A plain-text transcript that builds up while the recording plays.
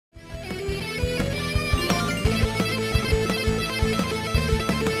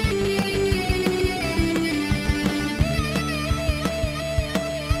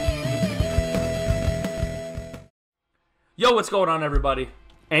Yo, what's going on, everybody?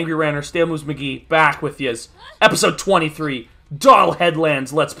 Angry Ranter, Stalemovesmcgee, back with yous. Episode 23, Dahl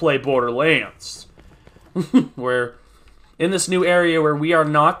Headlands, Let's Play Borderlands. We're in this new area where we are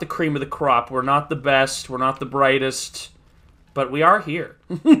not the cream of the crop. We're not the best, we're not the brightest, but we are here.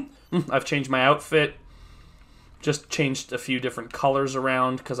 I've changed my outfit, just changed a few different colors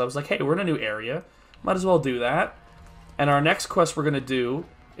around, because I was like, hey, we're in a new area. Might as well do that. And our next quest we're going to do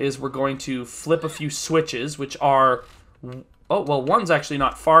is we're going to flip a few switches, which are... Oh, well, one's actually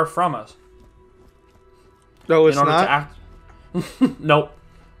not far from us. No, it's not? Nope.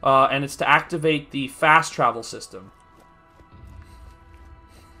 And it's to activate the fast travel system.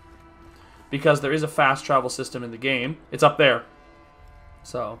 Because there is a fast travel system in the game. It's up there.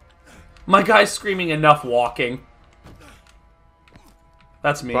 So. My guy's screaming enough walking.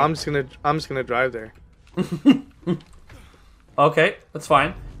 That's me. Well, I'm just gonna drive there. Okay, that's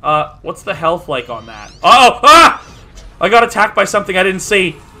fine. What's the health like on that? Oh! Ah! I got attacked by something I didn't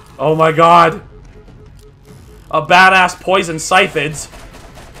see. Oh my god. A badass poison scythids.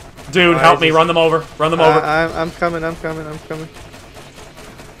 Dude, help me. Run them over. Run them over. I'm coming.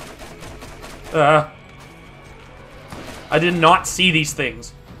 I did not see these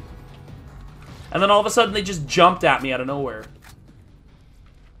things. And then all of a sudden they just jumped at me out of nowhere.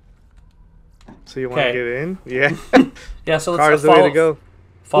 So you want to get in? Yeah. Yeah, so let's Car's the way to go.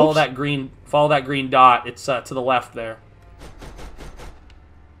 Follow that green dot. It's to the left there.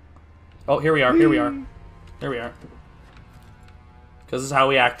 Oh, here we are. Here we are. Here we are. Because this is how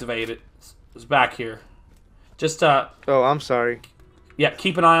we activate it. It's back here. Just Oh, I'm sorry. yeah,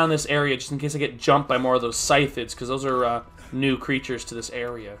 keep an eye on this area just in case I get jumped by more of those scythids, because those are new creatures to this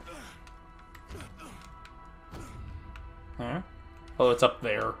area. Huh? Oh, it's up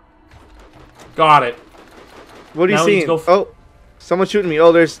there. Got it. What are you Now seeing? go Oh, someone's shooting me.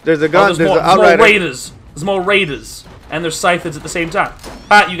 Oh, there's a gun. Oh, there's more, an outrider. more raiders. There's more raiders. And there's scythids at the same time.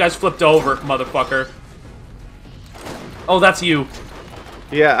 Ah, you guys flipped over, motherfucker. Oh, that's you.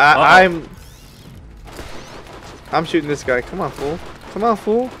 Yeah, I'm shooting this guy. Come on, fool. Come on,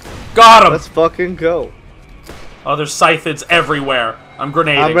 fool. Got him. Let's fucking go. Oh, there's scythids everywhere. I'm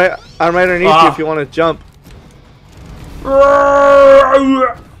grenading. I'm right underneath you if you want to jump.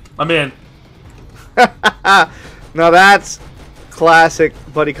 I'm in. Now that's classic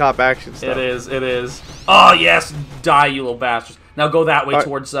buddy cop action stuff. It is. It is. Oh, yes. Die, you little bastards. Now go that way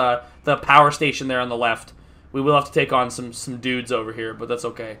towards the power station there on the left. We will have to take on some dudes over here, but that's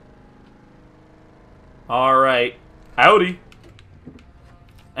okay. All right. Howdy.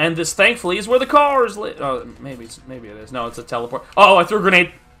 And this, thankfully, is where the car is lit. Oh, maybe it is. No, it's a teleport. Oh, I threw a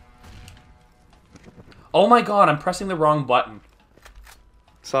grenade. Oh my god, I'm pressing the wrong button.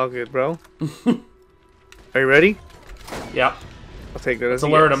 It's all good, bro. Are you ready? Yep. I'll take that as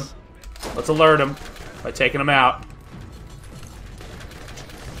Let's alert him. Let's alert him by taking him out.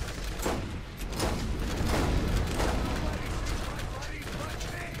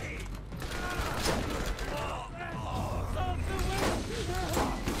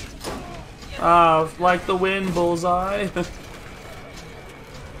 Like the wind, bullseye.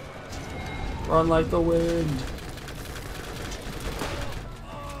 Run like the wind.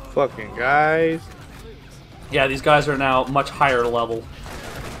 Fucking guys. Yeah, these guys are now much higher level.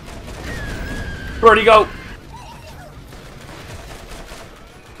 Where'd he go?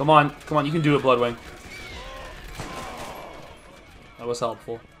 Come on, come on, you can do it, Bloodwing. That was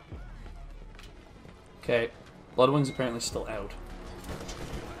helpful. Okay, Bloodwing's apparently still out.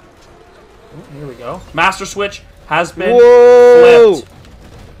 Oh, here we go. Master switch has been flipped.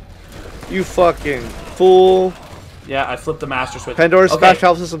 You fucking fool. Yeah, I flipped the master switch. Pandora's fast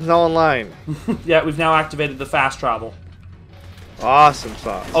travel system is now online. Yeah, we've now activated the fast travel. Awesome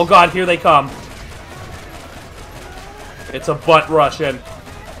sauce. Oh god, here they come. It's a butt rush in.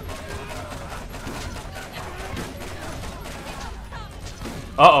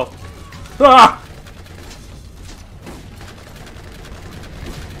 Uh-oh. Ah!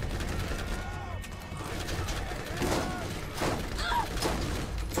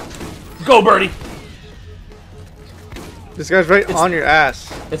 Go, Birdie! This guy's right on your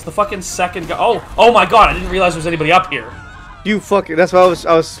ass. It's the fucking second guy. Oh my god, I didn't realize there was anybody up here. You fucking... That's why I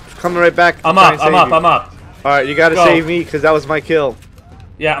was coming right back. I'm up. Alright, you gotta save me, because that was my kill.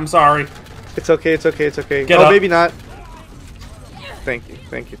 Yeah, I'm sorry. It's okay. Get oh, up. maybe not. Thank you.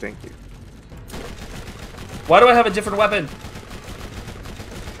 Why do I have a different weapon?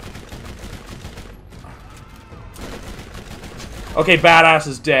 Okay, badass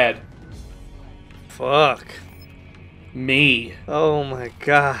is dead. Fuck. Me. Oh my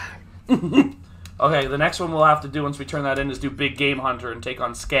god. Okay, the next one we'll have to do once we turn that in is do Big Game Hunter and take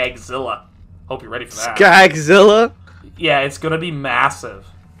on Skagzilla. Hope you're ready for that. Skagzilla? Yeah, it's gonna be massive.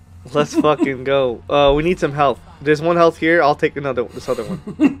 Let's fucking go. We need some health. There's one health here. I'll take this other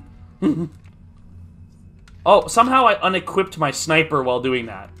one. Oh, somehow I unequipped my sniper while doing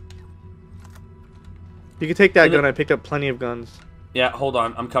that. You can take that gun. I picked up plenty of guns. Yeah, hold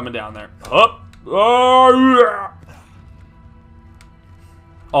on. I'm coming down there. Up. Oh, yeah.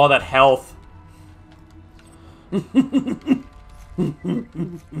 Oh, that health.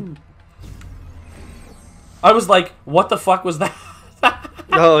 I was like, what the fuck was that?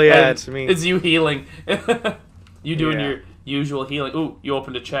 Oh, yeah, it's me. It's you healing. You doing your usual healing. Ooh, you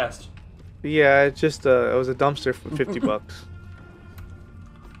opened a chest. Yeah, it just it was a dumpster for 50 bucks.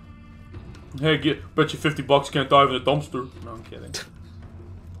 Hey, bet you 50 bucks can't dive in a dumpster. No, I'm kidding.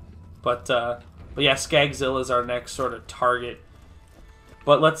 But yeah, Skagzilla is our next sort of target.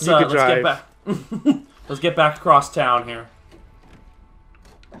 But let's get back. Let's get back across town here.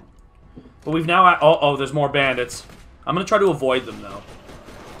 But we've now oh, there's more bandits. I'm gonna try to avoid them though.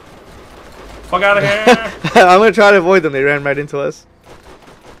 Fuck out of here! I'm gonna try to avoid them. They ran right into us.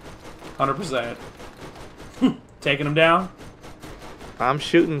 100%. Taking them down. I'm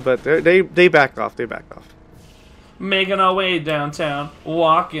shooting, but they backed off. They backed off. Making our way downtown,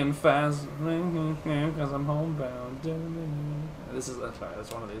 walking fast, because I'm homebound. That's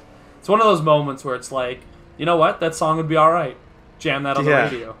one of these. It's one of those moments where it's like, you know what? That song would be all right. Jam that on the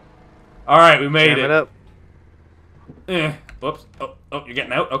radio. All right, we made it. Jam it up. Whoops. Oh, you're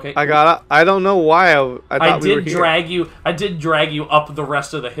getting out. Okay. I got up. I don't know why I thought we were here. I did drag you up the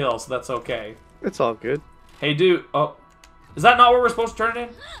rest of the hill, so that's okay. It's all good. Hey, dude. Oh, is that not where we're supposed to turn it in?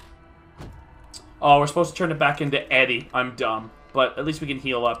 Oh, we're supposed to turn it back into Eddie. I'm dumb, but at least we can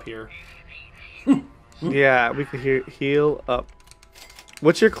heal up here. Yeah, we can heal up.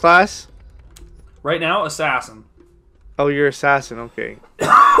 What's your class? Right now, assassin. Oh, you're assassin. Okay.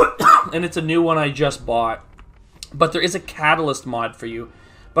 And it's a new one I just bought. But there is a catalyst mod for you.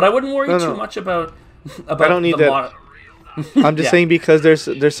 But I wouldn't worry too much about I don't need the that. I'm just saying because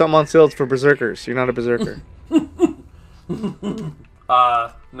there's something on sale for berserkers. You're not a berserker.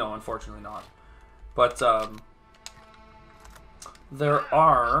 No, unfortunately not. But there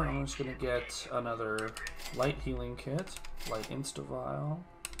are. I'm just gonna get another light healing kit, light insta vial,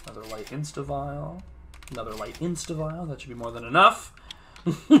 another light insta vial, another light insta vial. That should be more than enough.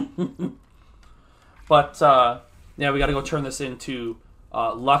 But yeah, we got to go turn this into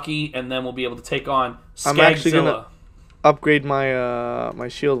Lucky, and then we'll be able to take on Skagzilla. I'm actually gonna upgrade my my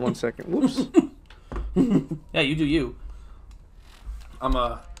shield. 1 second. Whoops. Yeah, you do you.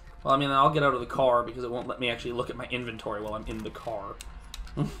 Well, I mean, I'll get out of the car because it won't let me actually look at my inventory while I'm in the car.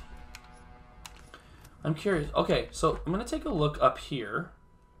 I'm curious. Okay, so I'm going to take a look up here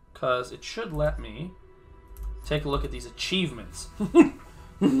because it should let me take a look at these achievements.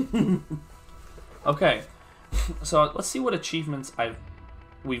 Okay, so let's see what achievements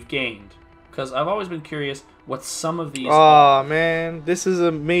we've gained, because I've always been curious what some of these are. Man, this is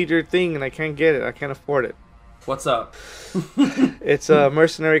a major thing and I can't get it. I can't afford it. What's up? It's a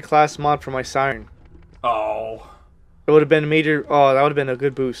mercenary class mod for my siren. Oh. It would have been a major. Oh, that would have been a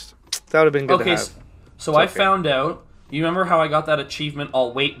good boost. That would have been good to have. So I found out. You remember how I got that achievement?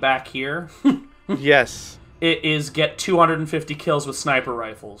 I'll wait back here. Yes. It is get 250 kills with sniper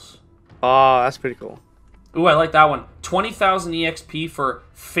rifles. Oh, that's pretty cool. Ooh, I like that one. 20,000 EXP for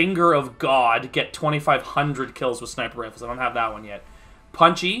Finger of God. Get 2,500 kills with sniper rifles. I don't have that one yet.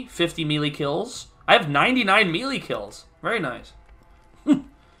 Punchy, 50 melee kills. I have 99 melee kills. Very nice.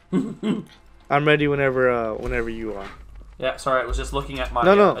 I'm ready whenever you are. Yeah, sorry, I was just looking at my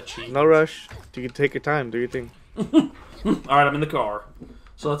achievements. No rush. You can take your time. Do your thing. Alright, I'm in the car.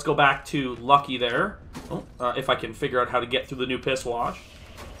 So let's go back to Lucky there. Oh, if I can figure out how to get through the new piss wash.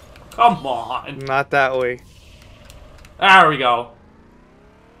 Come on. Not that way. There we go.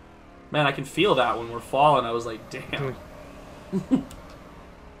 Man, I can feel that when we're falling. I was like, damn.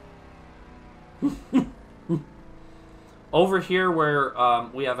 Over here where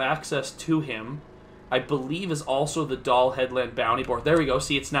we have access to him, I believe is also the Dahl Headland bounty board. There we go.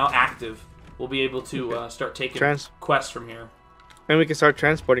 See, it's now active. We'll be able to start taking quests from here. And we can start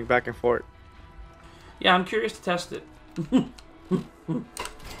transporting back and forth. Yeah, I'm curious to test it.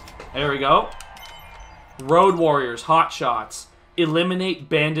 There we go. Road Warriors, hot shots. Eliminate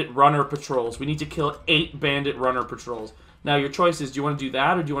bandit runner patrols. We need to kill 8 bandit runner patrols. Now, your choice is, do you want to do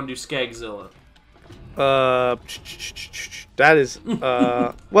that or do you want to do Skagzilla? That is,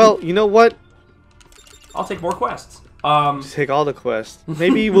 well, you know what? I'll take more quests. Just take all the quests.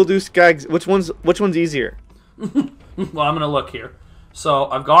 Maybe we'll do Skags. Which one's easier? Well, I'm gonna look here. So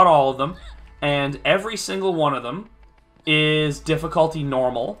I've got all of them, and every single one of them is difficulty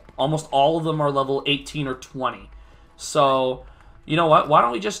normal. Almost all of them are level 18 or 20. So, you know what? Why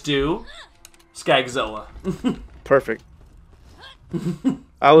don't we just do Skagzilla? Perfect.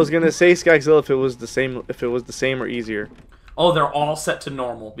 I was gonna say Skagzilla if it was the same. If it was the same or easier. Oh, they're all set to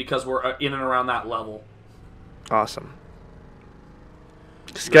normal because we're in and around that level. Awesome.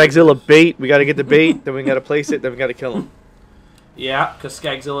 Skagzilla bait. We gotta get the bait. Then we gotta place it. Then we gotta kill him. Yeah, because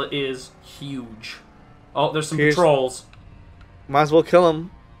Skagzilla is huge. Oh, there's some patrols. Might as well kill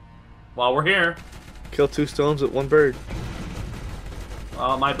him. While we're here. Kill 2 stones with 1 bird.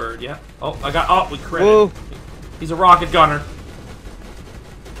 My bird, yeah. Oh, we crit. Whoa. He's a rocket gunner.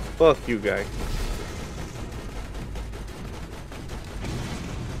 Fuck you, guy.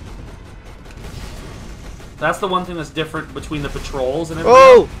 That's the one thing that's different between the patrols and everything.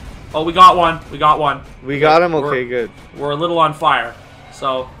 Oh! Oh, we got one. We got one. We got him? Okay, good. We're a little on fire.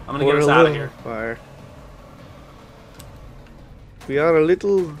 So, I'm going to get us out of here. Fire. We are a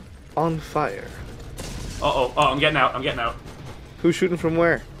little on fire. Uh-oh. Oh, I'm getting out. I'm getting out. Who's shooting from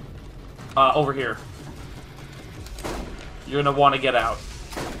where? Over here. You're going to want to get out.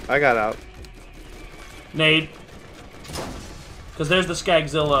 I got out. Nade. Because there's the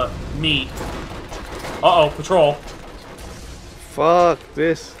Skagzilla meat. Uh-oh, patrol. Fuck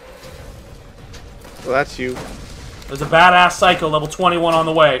this. Well, that's you. There's a badass psycho level 21 on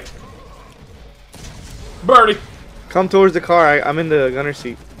the way. Birdie. Come towards the car. I'm in the gunner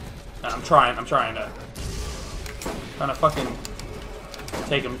seat. I'm trying to fucking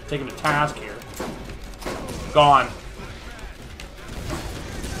take him to task here. Gone.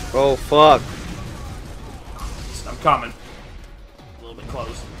 Oh fuck. I'm coming. A little bit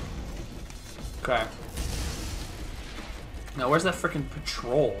close. Okay. Now where's that freaking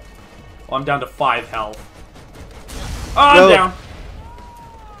patrol? Oh, I'm down to 5 health. Oh, I'm down.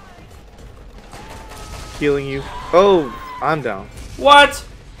 Healing you. Oh, I'm down. What?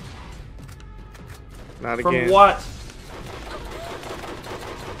 Not From again. what?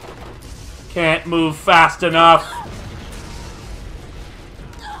 Can't move fast enough.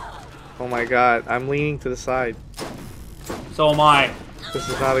 Oh my god, I'm leaning to the side. So am I. This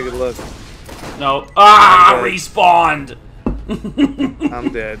is not a good look. No. Ah, respawned.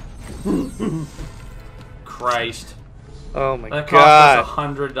 I'm dead. Christ. Oh my that god. That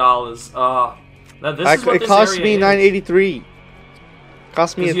cost us $100. It cost me $983.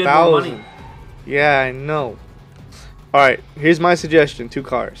 Cost me $1,000. Yeah, I know. Alright, here's my suggestion. 2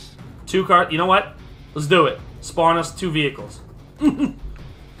 cars. 2 cars? You know what? Let's do it. Spawn us 2 vehicles. Get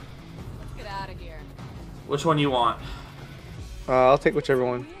out of here. Which one you want? I'll take whichever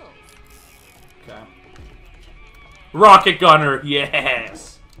one. Okay. Rocket gunner,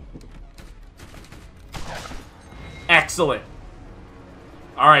 yes. Excellent.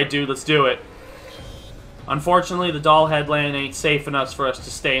 Alright, dude, let's do it. Unfortunately, the Dahl Headland ain't safe enough for us to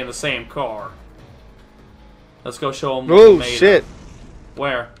stay in the same car. Let's go show them what Oh, we made shit. of.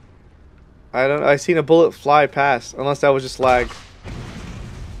 Where? I seen a bullet fly past, unless that was just lag.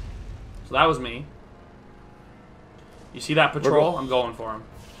 So that was me. You see that patrol? I'm going for him.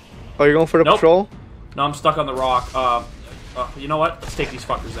 Oh, you're going for the patrol? No, I'm stuck on the rock. You know what? Let's take these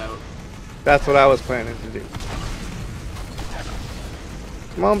fuckers out. That's what I was planning to do.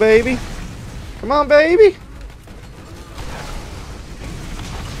 Come on, baby. Come on, baby.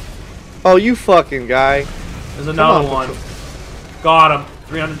 Oh, you fucking guy. There's another one. Got him.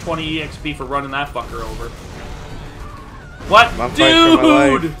 320 EXP for running that fucker over. What?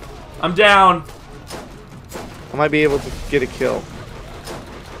 Dude! I'm down. I might be able to get a kill.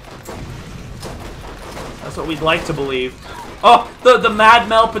 That's what we'd like to believe. Oh, the Mad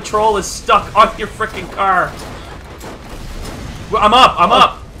Mel patrol is stuck on your freaking car. I'm up. I'm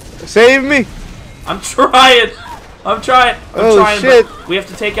up. Save me. I'm trying. I'm trying. Shit. But we have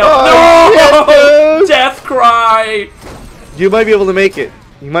to take out. Oh, no! Death cry. You might be able to make it.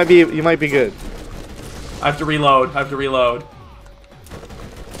 You might be good. I have to reload.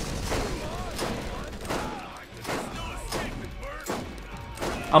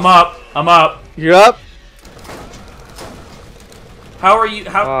 I'm up. You're up? How are you?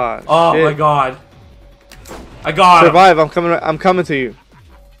 How? Oh shit. my god. I got Survive. I'm coming to you.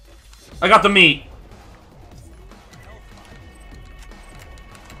 I got the meat.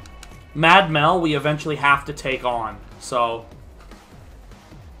 Mad Mel, we eventually have to take on. So,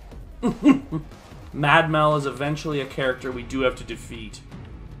 Mad Mel is eventually a character we do have to defeat.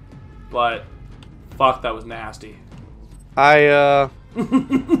 But, fuck, that was nasty. I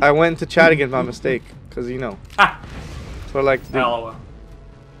went into chat again by mistake, because you know. Ah. That's what I like to do. LOL.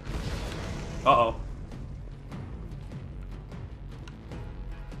 Uh-oh.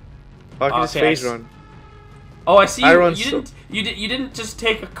 Oh, I can just phase run. Oh, I see. I You, run you didn't just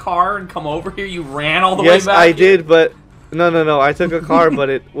take a car and come over here. You ran all the way back. Yes, I did, but no. I took a car, but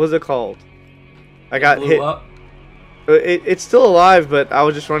it what's it called? I got blew hit. Up. It's still alive, but I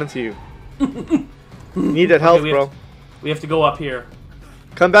was just running to you. Need that health, bro. We have to go up here.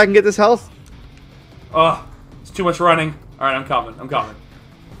 Come back and get this health. Oh, it's too much running. All right, I'm coming.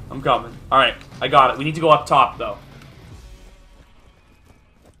 All right, I got it. We need to go up top, though.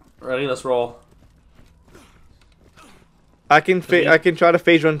 Ready? Let's roll. I can try to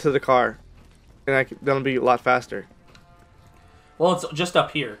phase run to the car, and that'll be a lot faster. Well, it's just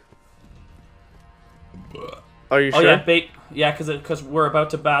up here. Are you sure? Yeah, because we're about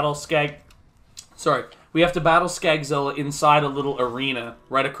to battle Skag. Sorry, we have to battle Skagzilla inside a little arena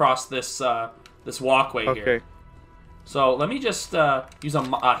right across this this walkway here. Okay. So let me just use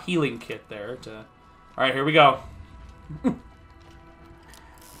a healing kit there to. All right, here we go. All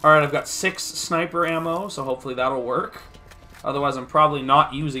right, I've got 6 sniper ammo, so hopefully that'll work. Otherwise, I'm probably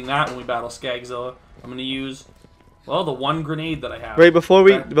not using that when we battle Skagzilla. I'm gonna use, well, the 1 grenade that I have. Wait, before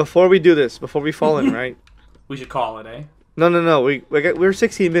we do this, before we fall in, right? We should call it, eh? No. We're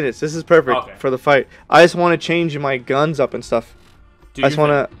 16 minutes. This is perfect for the fight. I just want to change my guns up and stuff. I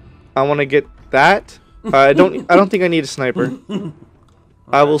want to get that. I don't think I need a sniper. Okay.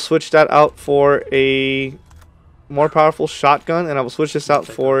 I will switch that out for a more powerful shotgun, and I will switch this out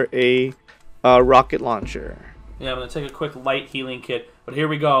for a rocket launcher. Yeah, I'm gonna take a quick light healing kit. But here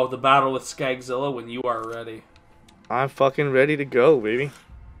we go, the battle with Skagzilla when you are ready. I'm fucking ready to go, baby.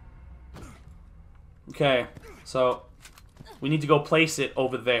 Okay, so we need to go place it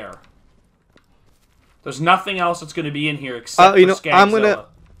over there. There's nothing else that's gonna be in here except for Skagzilla.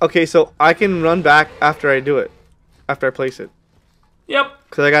 Okay, so I can run back after I do it, after I place it. Yep.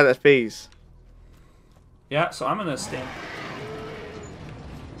 Cause I got that phase. Yeah, so I'm gonna stand.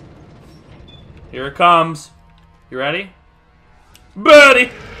 Here it comes. You ready? Buddy!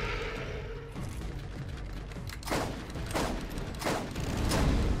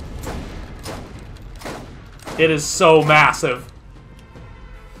 It is so massive.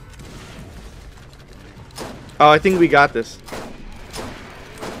 Oh, I think we got this.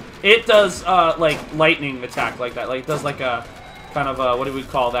 It does, like, lightning attack like that. Like, it does, like, a kind of, what do we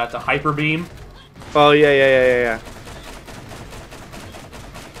call that? The hyper beam? Oh, yeah.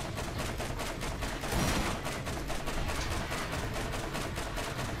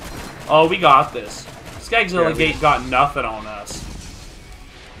 Oh, we got this. Skagzilla Gate got nothing on us.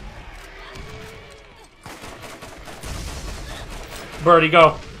 Birdie,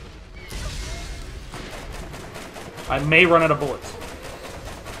 go. I may run out of bullets.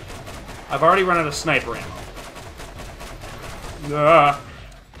 I've already run out of sniper ammo.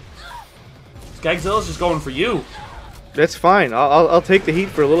 Skagzilla's just going for you. That's fine. I'll take the heat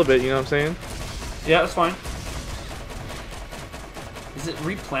for a little bit, you know what I'm saying? Yeah, that's fine. Is it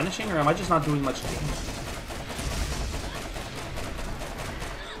replenishing, or am I just not doing much damage?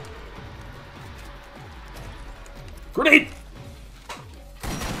 Grenade!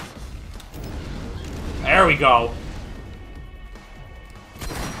 There we go.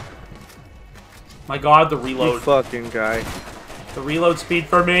 My god, the reload. You fucking guy. The reload speed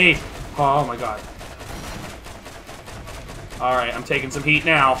for me. Oh my god. Alright, I'm taking some heat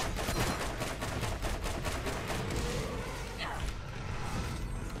now.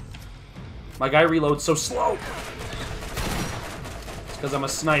 My guy reloads so slow. It's because I'm a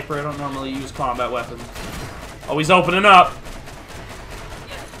sniper. I don't normally use combat weapons. Oh, he's opening up.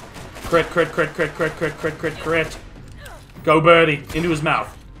 Crit. Go, birdie. Into his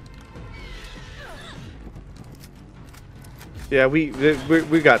mouth. Yeah, we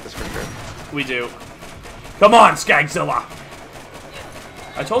got this for sure. We do. Come on, Skagzilla.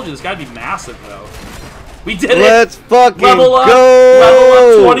 I told you this gotta be massive, though. We did it. Let's fucking Level up. go.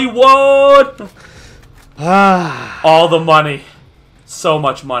 Level up 21. All the money. So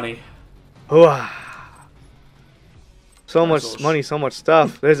much money. So much money, so much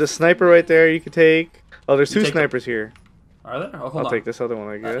stuff. There's a sniper right there you can take. Oh, there's 2 snipers here. Are there? Oh, hold on. I'll take this other one,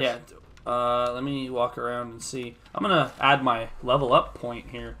 I guess. Yeah. Let me walk around and see. I'm gonna add my level up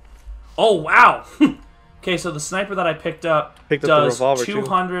point here. Oh, wow. Okay, so the sniper that I picked up does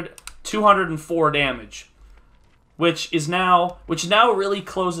 204 damage. Which now really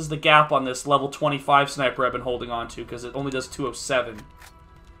closes the gap on this level 25 sniper I've been holding on to, because it only does 207.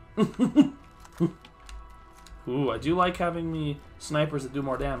 Ooh, I do like having the snipers that do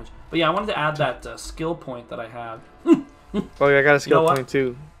more damage. But yeah, I wanted to add that skill point that I have. Oh yeah, I got a skill point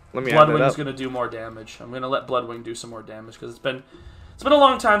too. Let me add that up. Bloodwing's gonna do more damage. I'm gonna let Bloodwing do some more damage because it's been a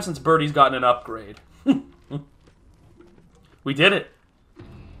long time since Birdie's gotten an upgrade. We did it.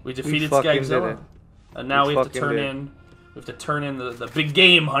 We defeated Skagzilla. And now we have to turn in. We have to turn in the big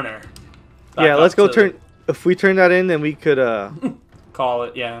game hunter. Yeah, let's go turn. If we turn that in, then we could call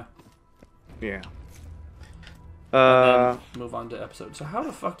it. Yeah. Yeah. And then move on to episode. So how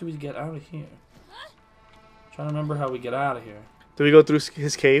the fuck do we get out of here? I'm trying to remember how we get out of here. Do we go through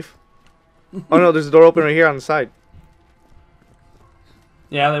his cave? Oh no, there's a door open right here on the side.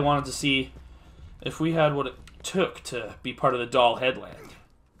 Yeah, they wanted to see if we had what it took to be part of the Dahl Headland.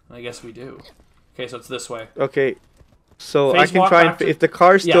 I guess we do. Okay, so it's this way. Okay, so I can try and if the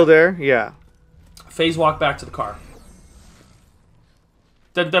car's still there, yeah. Phase walk back to the car.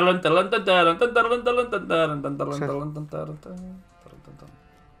 I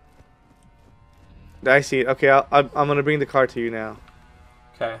see it. Okay, I'm gonna bring the car to you now.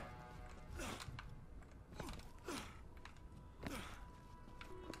 Okay.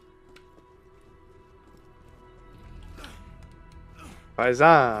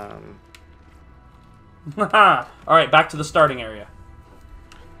 Paisan. Alright, back to the starting area.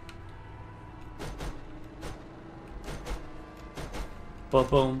 Boom,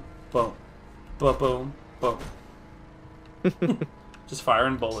 boom, boom. Boom, boom, boom. Just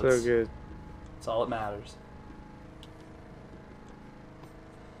firing bullets. So good. That's all that matters.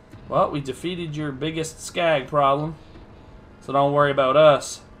 Well, we defeated your biggest skag problem. So don't worry about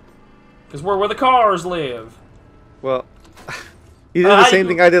us. Because we're where the cars live. Well, you did the same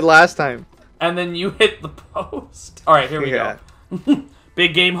thing I did last time. And then you hit the post. Alright, here we go.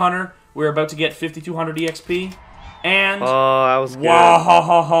 Big Game Hunter. We're about to get 5200 EXP. And... oh, that was good.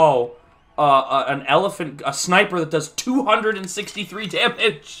 Wow, an elephant, a sniper that does 263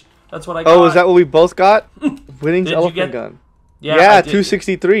 damage. That's what I got. Oh, is that what we both got? Winning's elephant gun. Yeah,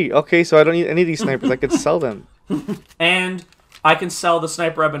 263. Okay, so I don't need any of these snipers. I could sell them. And I can sell the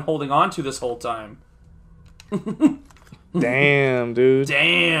sniper I've been holding on to this whole time. Damn, dude.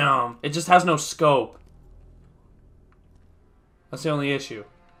 Damn. It just has no scope. That's the only issue.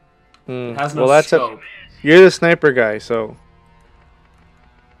 It has no scope. You're the sniper guy, so...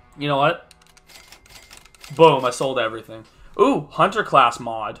 You know what? Boom, I sold everything. Ooh, Hunter class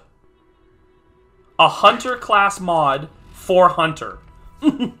mod. A Hunter class mod for Hunter.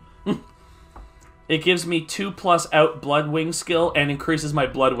 It gives me 2+ out Bloodwing skill and increases my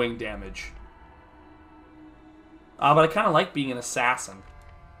Bloodwing damage. But I kind of like being an assassin.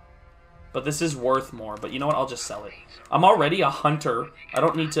 But this is worth more. But you know what? I'll just sell it. I'm already a Hunter. I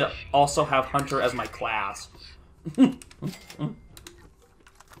don't need to also have Hunter as my class. This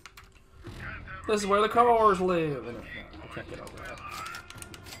is where the cars live. I can't get over that.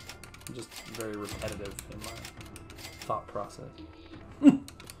 I'm just very repetitive in my thought process.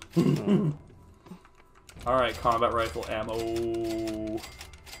 Alright, combat rifle ammo.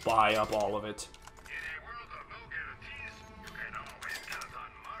 Buy up all of it.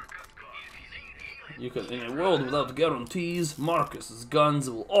 You can, in a world without guarantees, Marcus's guns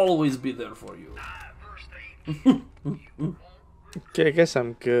will always be there for you. Okay, I guess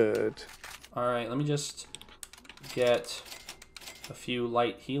I'm good. Alright, let me just get a few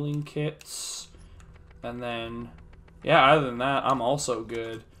light healing kits. And then, yeah, other than that, I'm also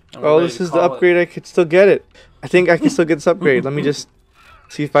good. Oh, this is the upgrade. I could still get it. I think I can still get this upgrade. Let me just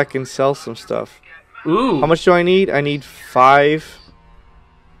see if I can sell some stuff. Ooh. How much do I need? I need 5.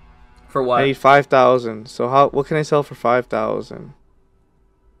 For what? I need 5,000. So what can I sell for 5,000?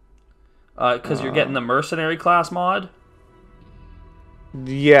 Because you're getting the mercenary class mod?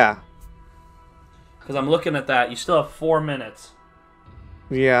 Yeah. Because I'm looking at that. You still have 4 minutes.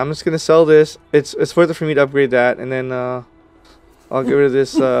 Yeah, I'm just going to sell this. It's worth it for me to upgrade that. And then I'll get rid of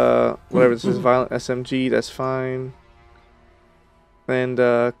this, whatever this is, violent SMG. That's fine. And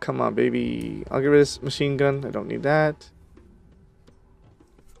come on, baby. I'll get rid of this machine gun. I don't need that.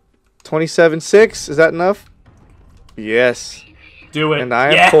 27.6, is that enough? Yes. Do it. And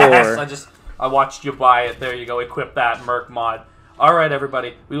I am poor. I watched you buy it. There you go. Equip that Merc mod. All right,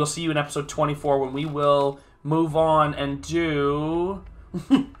 everybody. We will see you in episode 24 when we will move on and do.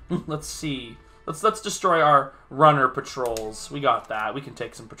 Let's see. Let's destroy our runner patrols. We got that. We can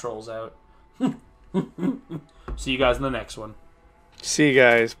take some patrols out. See you guys in the next one. See you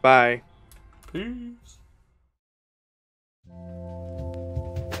guys. Bye. Peace.